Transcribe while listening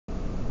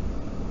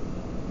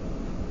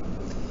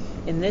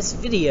In this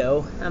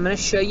video, I'm going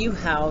to show you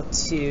how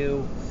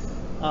to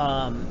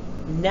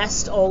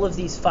nest all of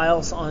these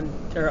files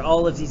or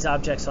all of these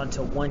objects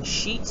onto one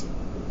sheet,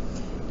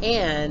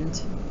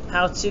 and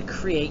how to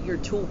create your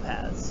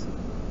toolpaths.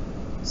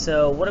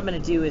 So what I'm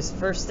going to do is,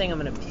 first thing,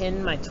 I'm going to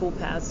pin my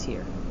toolpaths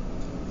here.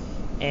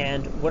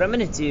 And what I'm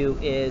going to do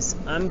is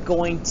I'm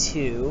going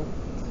to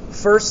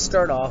first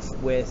start off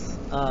with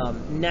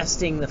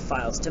nesting the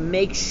files to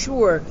make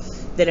sure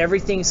that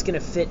everything's going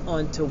to fit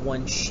onto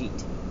one sheet.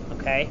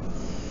 Okay,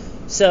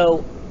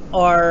 so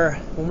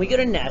when we go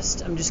to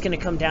nest, I'm just going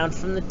to come down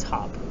from the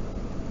top.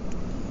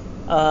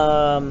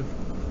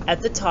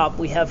 At the top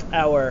we have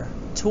our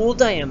tool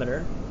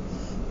diameter,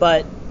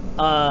 but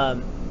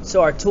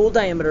so our tool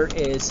diameter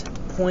is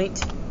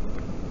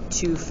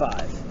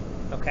 0.25.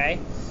 okay,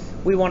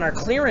 we want our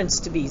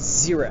clearance to be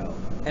 0,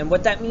 and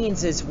what that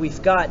means is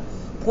we've got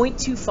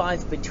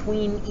 0.25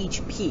 between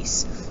each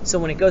piece, so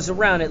when it goes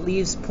around it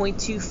leaves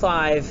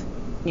 0.25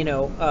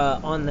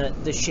 on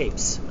the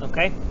shapes.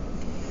 Okay,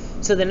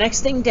 so the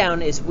next thing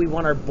down is we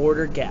want our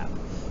border gap.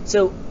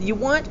 So you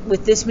want,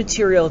 with this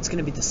material, it's going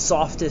to be the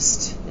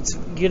softest, it's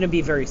going to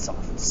be very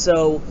soft,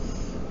 so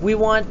we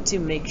want to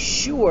make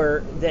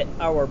sure that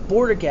our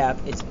border gap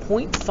is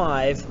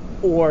 0.5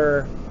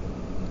 or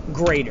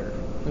greater.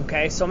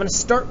 Okay, so I'm going to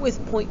start with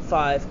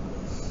 0.5.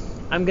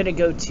 I'm going to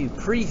go to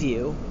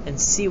preview and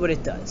see what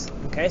it does.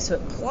 Okay, so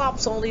it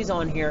plops all these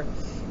on here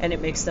and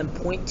it makes them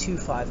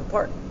 0.25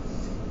 apart.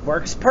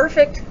 Works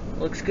perfect,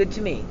 looks good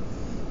to me.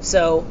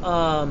 So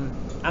I'm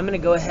going to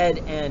go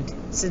ahead, and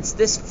since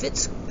this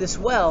fits this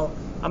well,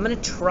 I'm going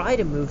to try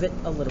to move it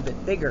a little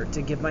bit bigger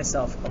to give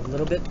myself a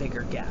little bit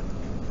bigger gap.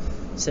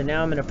 So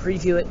now I'm going to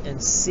preview it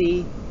and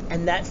see,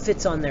 and that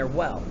fits on there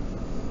well.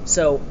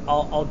 So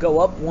I'll go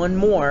up one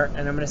more,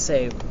 and I'm going to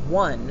say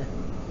 1,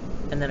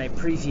 and then I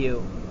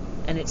preview,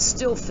 and it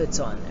still fits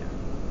on there.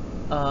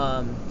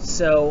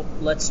 So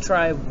let's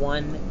try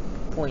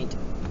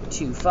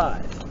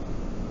 1.25.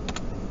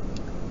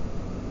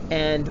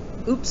 And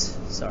oops,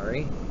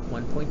 sorry,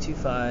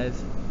 1.25.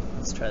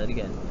 Let's try that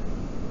again.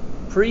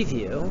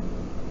 Preview,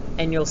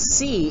 and you'll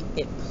see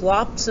it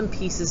plopped some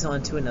pieces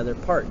onto another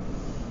part.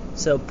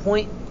 So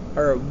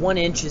 1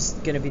 inch is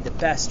going to be the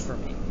best for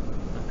me.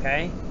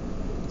 Okay,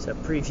 so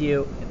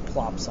preview, it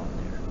plops on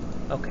there.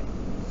 Okay,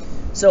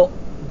 so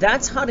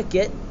that's how to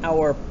get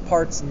our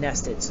parts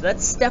nested. So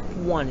that's step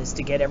 1, is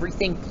to get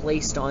everything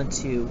placed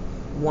onto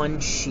one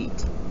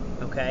sheet.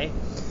 Okay,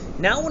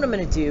 now what I'm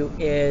going to do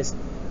is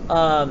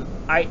I'm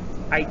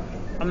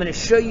going to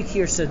show you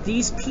here. So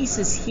these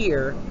pieces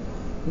here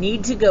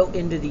need to go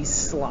into these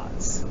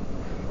slots,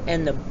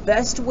 and the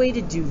best way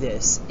to do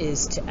this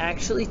is to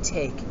actually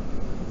take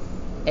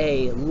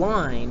a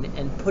line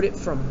and put it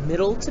from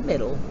middle to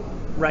middle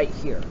right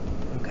here.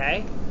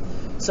 Okay,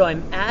 so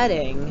I'm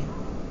adding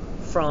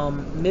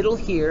from middle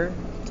here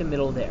to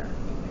middle there.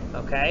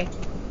 Okay,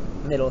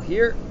 middle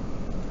here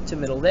to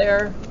middle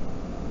there,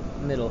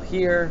 middle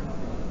here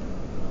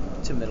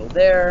to middle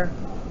there,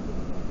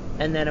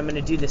 and then I'm going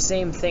to do the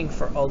same thing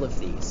for all of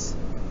these.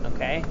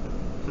 Okay,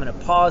 I'm going to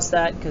pause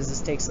that because this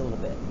takes a little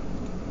bit.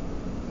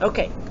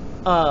 Okay,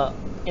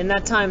 in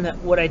that time,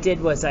 what I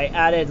did was I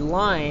added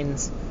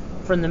lines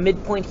from the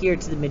midpoint here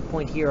to the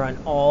midpoint here on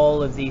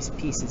all of these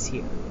pieces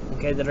here,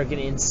 okay, that are going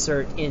to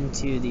insert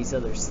into these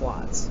other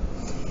slots.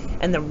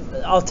 And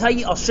I'll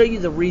show you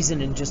the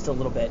reason in just a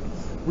little bit.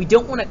 We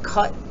don't want to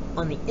cut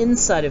on the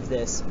inside of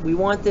this. We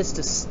want this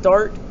to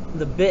start,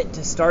 the bit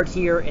to start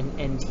here and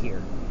end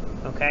here.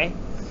 Okay,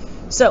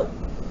 so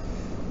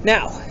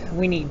now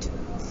we need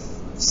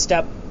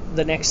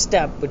the next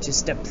step, which is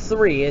step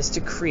 3, is to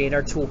create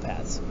our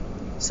toolpaths.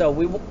 So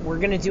we're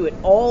going to do it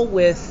all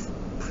with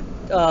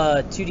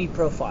 2D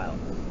profile,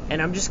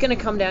 and I'm just going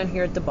to come down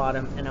here at the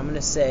bottom and I'm going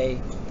to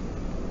say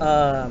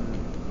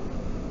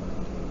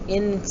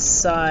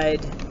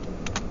inside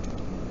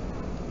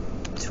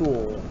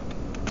tool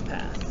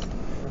path.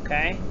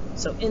 Okay,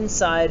 so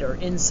inside, or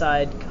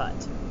inside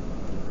cut,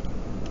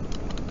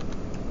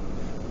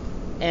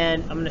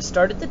 and I'm going to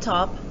start at the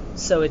top.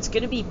 So it's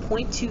going to be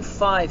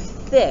 0.25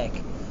 thick,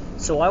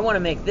 so I want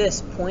to make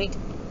this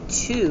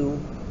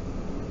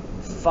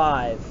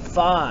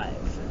 0.255.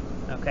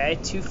 Okay,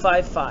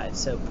 255,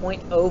 so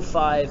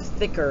 0.05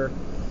 thicker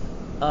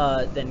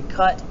than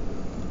cut.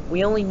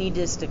 We only need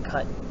this to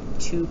cut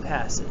 2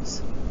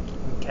 passes.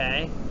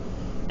 Okay,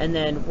 and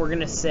then we're going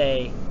to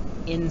say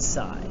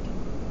inside.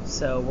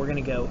 So we're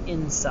going to go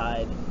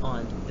inside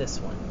on this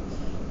one.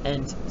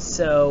 And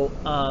so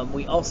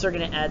we also are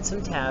going to add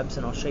some tabs,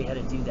 and I'll show you how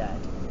to do that.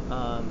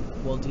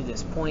 We'll do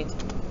this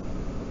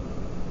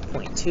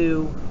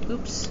 0.2.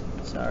 Oops,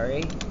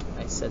 sorry,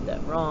 I said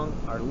that wrong.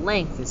 Our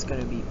length is going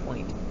to be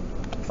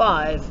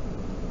 0.5.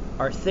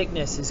 Our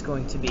thickness is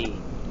going to be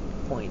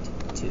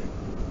 0.2.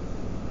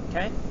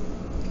 Okay,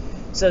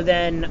 so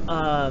then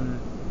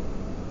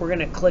we're going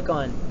to click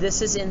on,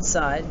 this is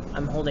inside.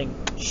 I'm holding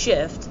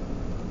shift,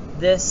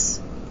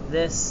 this,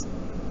 this,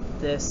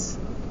 this,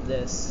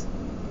 this,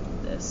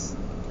 this,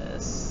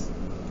 this,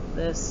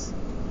 this,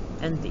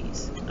 and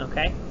these.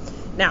 Okay,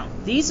 Now,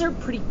 these are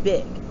pretty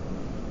big,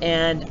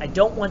 and I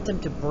don't want them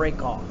to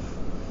break off.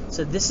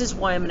 So this is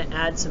why I'm going to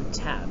add some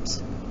tabs.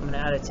 I'm going to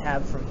add a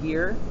tab from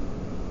here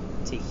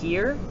to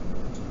here,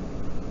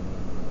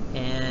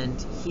 and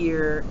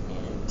here,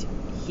 and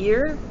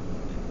here.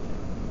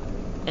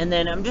 And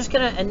then I'm just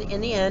going to, and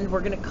in the end,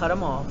 we're going to cut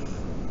them off.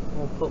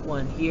 We'll put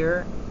one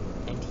here,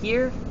 and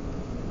here,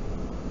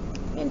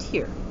 and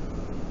here.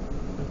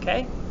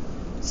 Okay?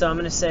 So I'm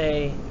going to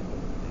say,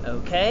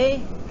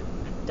 okay,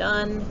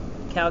 done,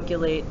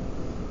 calculate.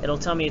 It'll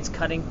tell me it's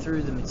cutting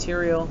through the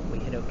material. We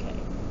hit OK.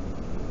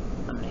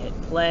 I'm going to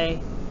hit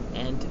play,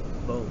 and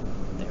boom,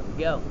 there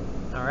we go.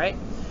 All right.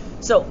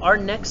 So our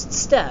next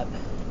step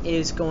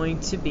is going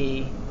to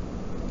be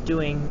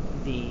doing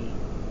the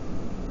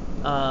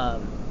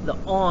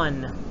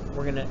on.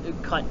 We're going to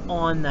cut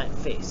on that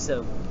face.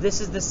 So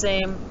this is the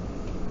same.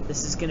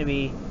 This is going to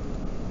be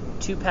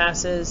 2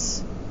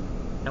 passes,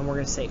 and we're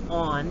going to say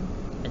on.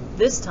 And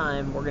this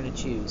time we're going to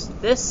choose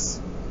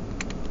this,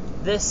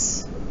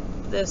 this,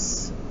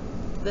 this,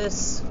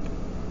 this.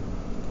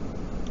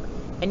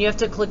 And you have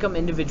to click them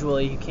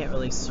individually. You can't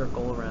really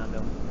circle around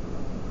them.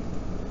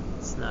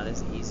 It's not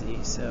as easy,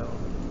 so.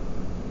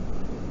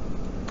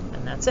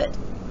 And that's it,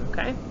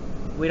 okay?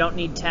 We don't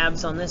need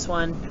tabs on this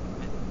one.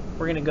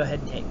 We're gonna go ahead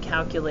and hit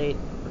calculate.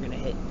 We're gonna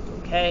hit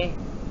okay.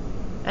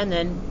 And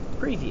then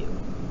preview.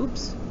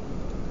 Oops,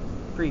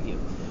 preview.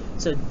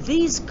 So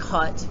these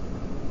cut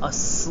a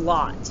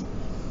slot,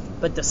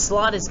 but the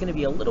slot is gonna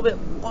be a little bit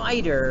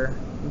wider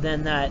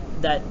than that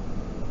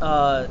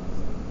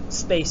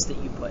space that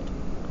you put.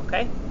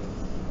 Okay,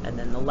 and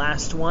then the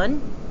last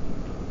one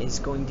is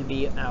going to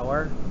be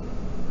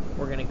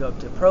we're going to go up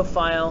to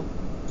profile,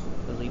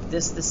 we'll leave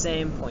this the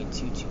same,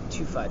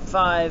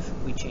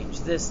 0.22255, we change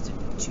this to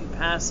 2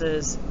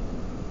 passes,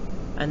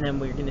 and then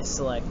we're going to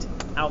select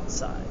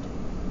outside.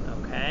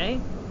 Okay,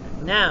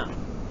 now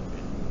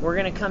we're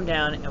going to come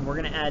down and we're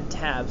going to add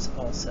tabs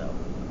also.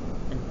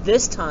 And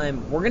this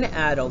time we're going to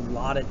add a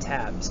lot of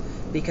tabs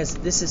because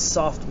this is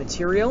soft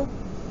material.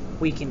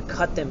 We can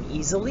cut them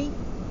easily,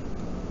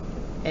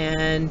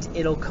 and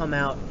it'll come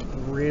out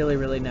really,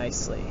 really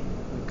nicely,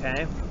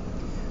 okay?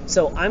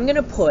 So I'm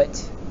gonna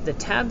put the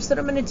tabs that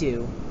I'm gonna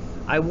do,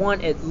 I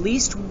want at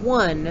least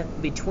one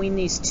between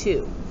these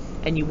two,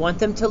 and you want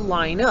them to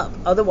line up,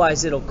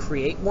 otherwise it'll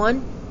create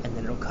one, and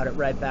then it'll cut it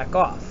right back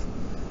off.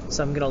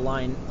 So I'm gonna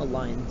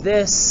align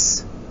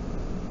this,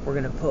 we're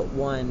gonna put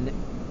one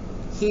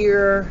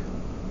here,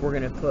 we're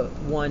gonna put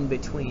one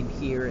between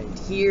here and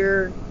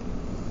here.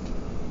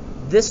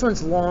 This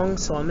one's long,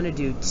 so I'm going to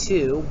do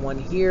 2, one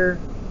here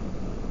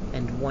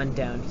and one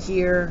down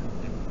here.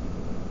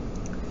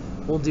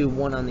 We'll do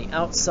one on the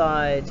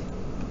outside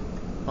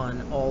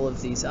on all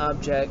of these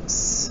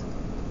objects.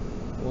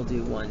 We'll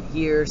do one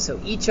here.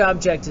 So each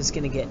object is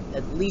going to get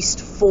at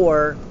least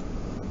 4.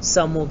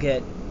 Some will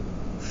get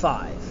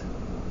 5.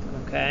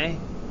 Okay?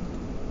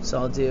 So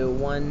I'll do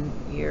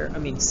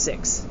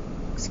 6.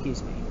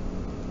 Excuse me.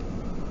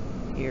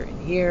 Here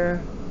and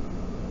here.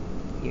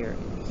 Here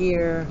and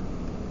here.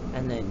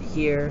 And then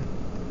here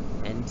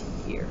and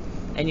here.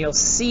 And you'll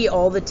see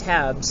all the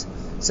tabs.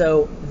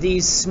 So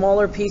these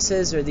smaller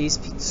pieces or these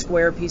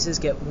square pieces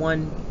get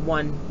 1,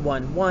 1,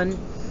 1, 1,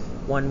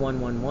 1,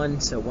 1, 1,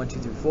 1. So 1, 2,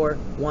 3, 4.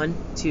 1,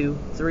 2,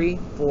 3,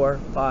 4,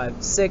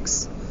 5,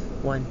 6.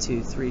 1,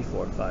 2, 3,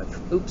 4,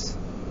 5. Oops,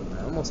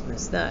 I almost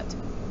missed that.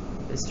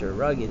 Mr.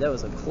 Ruggy, that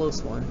was a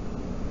close one.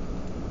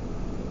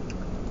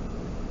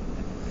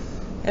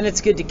 And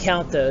it's good to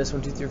count those.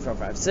 1, 2, 3, 4,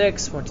 5,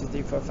 6. 1, 2,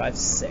 3, 4, 5,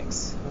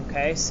 6.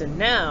 Okay, so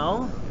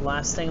now,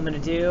 last thing I'm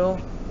going to do,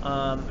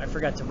 I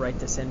forgot to write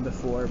this in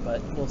before,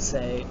 but we'll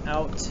say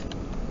outside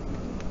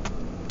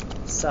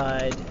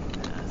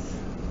path.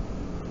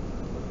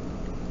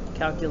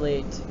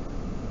 Calculate.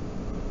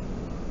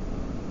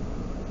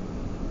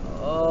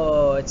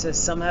 Oh, it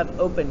says some have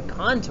open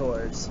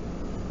contours.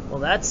 Well,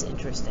 that's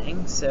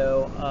interesting.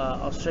 So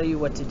I'll show you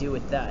what to do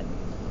with that.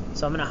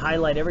 So I'm going to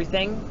highlight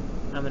everything.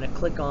 I'm going to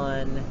click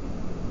on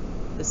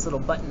this little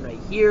button right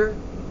here,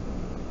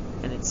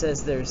 and it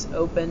says there's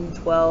open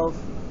 12.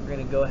 We're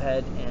going to go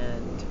ahead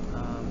and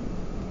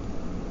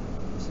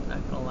it's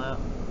not going to allow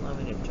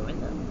me to join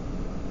them.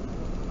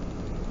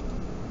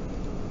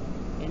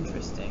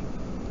 Interesting.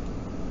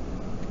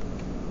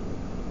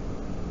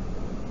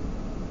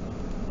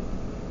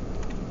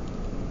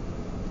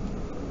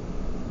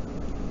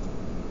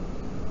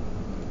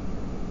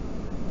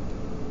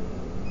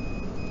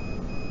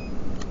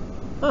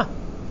 Huh.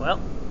 Well,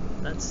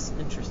 that's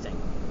interesting.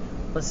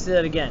 Let's do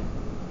that again.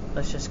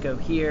 Let's just go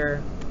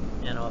here,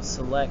 and I'll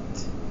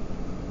select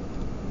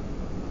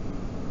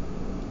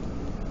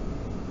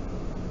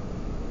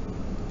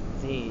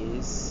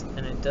these,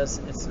 and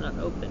it's not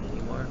open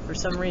anymore for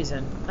some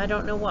reason. I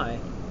don't know why.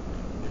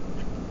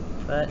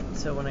 But,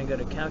 so when I go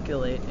to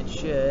calculate, it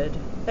should,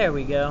 there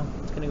we go.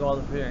 It's gonna go all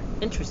the way here.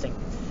 Interesting.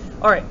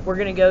 Alright, we're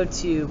gonna go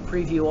to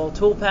preview all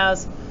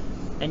toolpaths,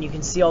 and you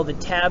can see all the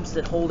tabs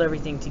that hold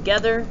everything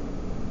together.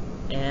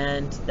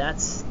 And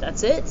that's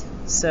it.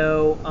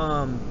 So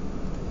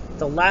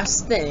the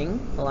last thing,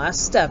 the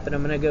last step, and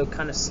I'm going to go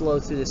kind of slow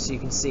through this so you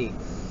can see.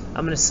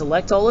 I'm going to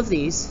select all of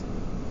these.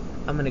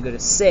 I'm going to go to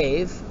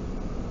Save.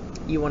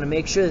 You want to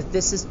make sure that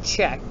this is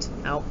checked,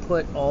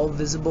 output all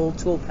visible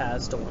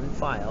toolpaths to one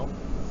file.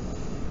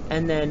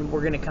 And then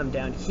we're going to come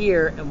down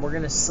here and we're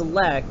going to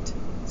select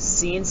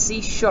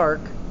CNC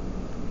Shark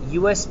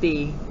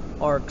USB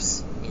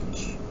Arcs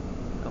Inch.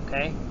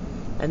 Okay?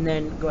 And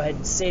then go ahead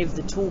and save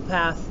the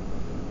toolpath.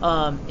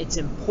 It's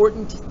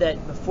important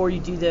that before you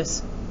do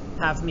this,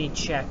 have me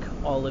check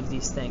all of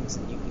these things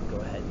and you can go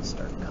ahead and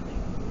start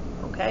cutting.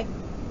 Okay?